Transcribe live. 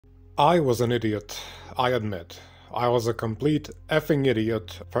I was an idiot, I admit. I was a complete effing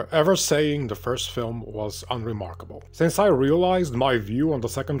idiot for ever saying the first film was unremarkable. Since I realized my view on the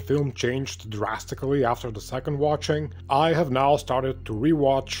second film changed drastically after the second watching, I have now started to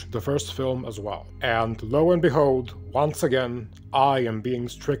rewatch the first film as well. And lo and behold, once again, I am being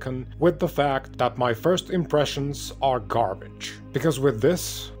stricken with the fact that my first impressions are garbage. Because with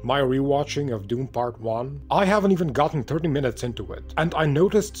this, my rewatching of Dune Part 1, I haven't even gotten 30 minutes into it, and I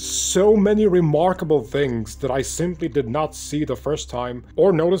noticed so many remarkable things that I simply did not see the first time,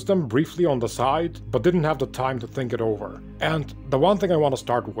 or noticed them briefly on the side, but didn't have the time to think it over. And the one thing I want to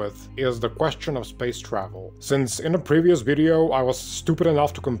start with is the question of space travel. Since in a previous video I was stupid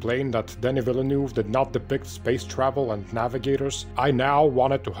enough to complain that Denis Villeneuve did not depict space travel and navigators, I now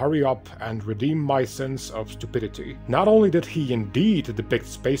wanted to hurry up and redeem my sins of stupidity. Not only did he indeed depict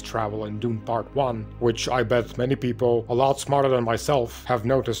space travel in Dune Part 1, which I bet many people a lot smarter than myself have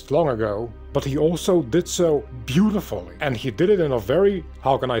noticed long ago, but he also did so beautifully. And he did it in a very,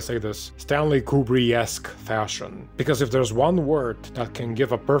 how can I say this, Stanley Kubrick-esque fashion. Because if there's one word that can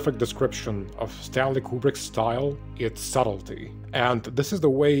give a perfect description of Stanley Kubrick's style, it's subtlety. And this is the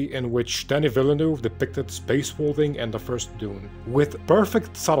way in which Denis Villeneuve depicted spacewalking in the first Dune, with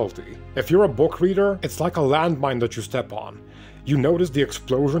perfect subtlety. If you're a book reader, it's like a landmine that you step on. You notice the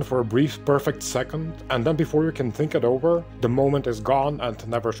explosion for a brief, perfect second, and then before you can think it over, the moment is gone and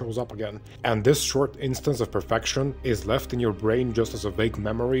never shows up again. And this short instance of perfection is left in your brain just as a vague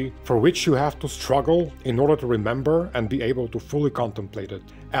memory, for which you have to struggle in order to remember and be able to fully contemplate it.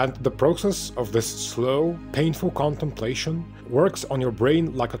 And the process of this slow, painful contemplation works on your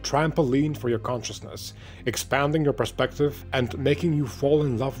brain like a trampoline for your consciousness, expanding your perspective and making you fall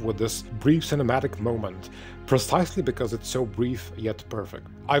in love with this brief cinematic moment, precisely because it's so brief yet perfect.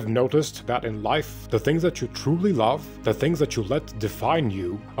 I've noticed that in life, the things that you truly love, the things that you let define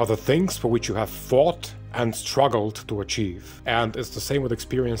you, are the things for which you have fought and struggled to achieve. And it's the same with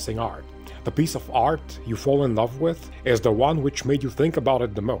experiencing art. The piece of art you fall in love with is the one which made you think about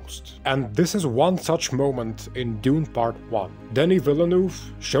it the most. And this is one such moment in Dune Part 1. Denis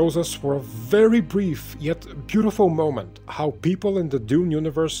Villeneuve shows us for a very brief yet beautiful moment how people in the Dune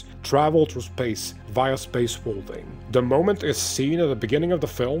universe travel through space via spacewalking. The moment is seen at the beginning of the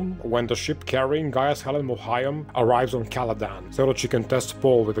film when the ship carrying Gaius Helen Mohiam arrives on Caladan so that she can test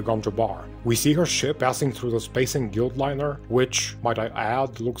Paul with the Gondrabar. We see her ship passing through the Spacing Guild liner, which, might I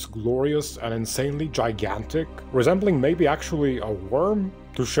add, looks glorious and insanely gigantic, resembling maybe actually a worm,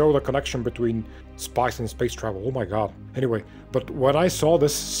 to show the connection between spice and space travel. Oh my god. Anyway, but when I saw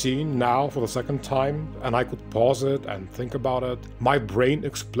this scene now for the second time, and I could pause it and think about it, my brain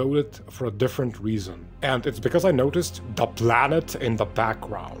exploded for a different reason. And it's because I noticed the planet in the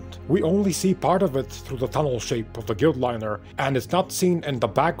background. We only see part of it through the tunnel shape of the guild liner, and it's not seen in the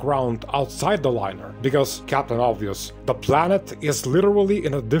background outside the liner, because, Captain Obvious, the planet is literally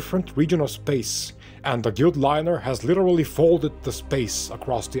in a different region of space, and the guild liner has literally folded the space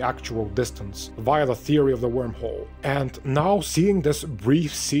across the actual distance via the theory of the wormhole. And now seeing this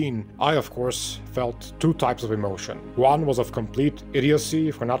brief scene, I of course felt two types of emotion. One was of complete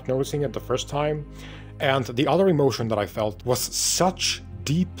idiocy for not noticing it the first time, and the other emotion that I felt was such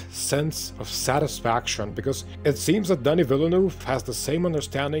deep sense of satisfaction, because it seems that Denis Villeneuve has the same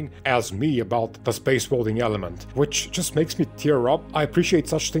understanding as me about the spacewalking element, which just makes me tear up. I appreciate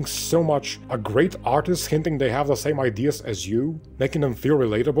such things so much. A great artist hinting they have the same ideas as you, making them feel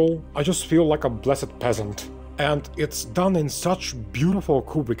relatable. I just feel like a blessed peasant. And it's done in such beautiful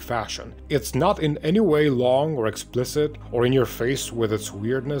Kubrick fashion. It's not in any way long or explicit or in your face with its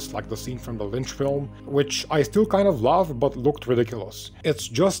weirdness like the scene from the Lynch film, which I still kind of love but looked ridiculous. It's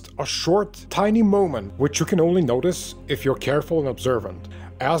just a short, tiny moment which you can only notice if you're careful and observant.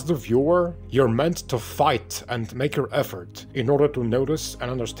 As the viewer, you're meant to fight and make your effort in order to notice and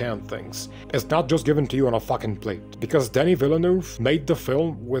understand things. It's not just given to you on a fucking plate. Because Denis Villeneuve made the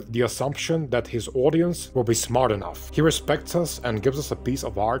film with the assumption that his audience will be smart enough. He respects us and gives us a piece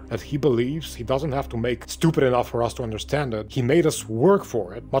of art that he believes he doesn't have to make stupid enough for us to understand it. He made us work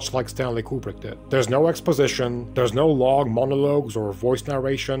for it, much like Stanley Kubrick did. There's no exposition, there's no long monologues or voice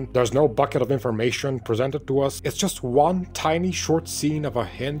narration, there's no bucket of information presented to us. It's just one tiny short scene of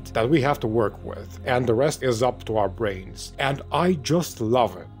a hint that we have to work with, and the rest is up to our brains. And I just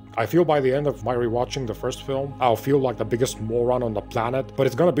love it. I feel by the end of my rewatching the first film, I'll feel like the biggest moron on the planet, but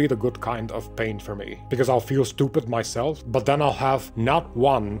it's gonna be the good kind of pain for me, because I'll feel stupid myself, but then I'll have not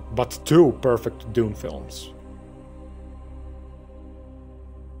one, but two perfect Dune films.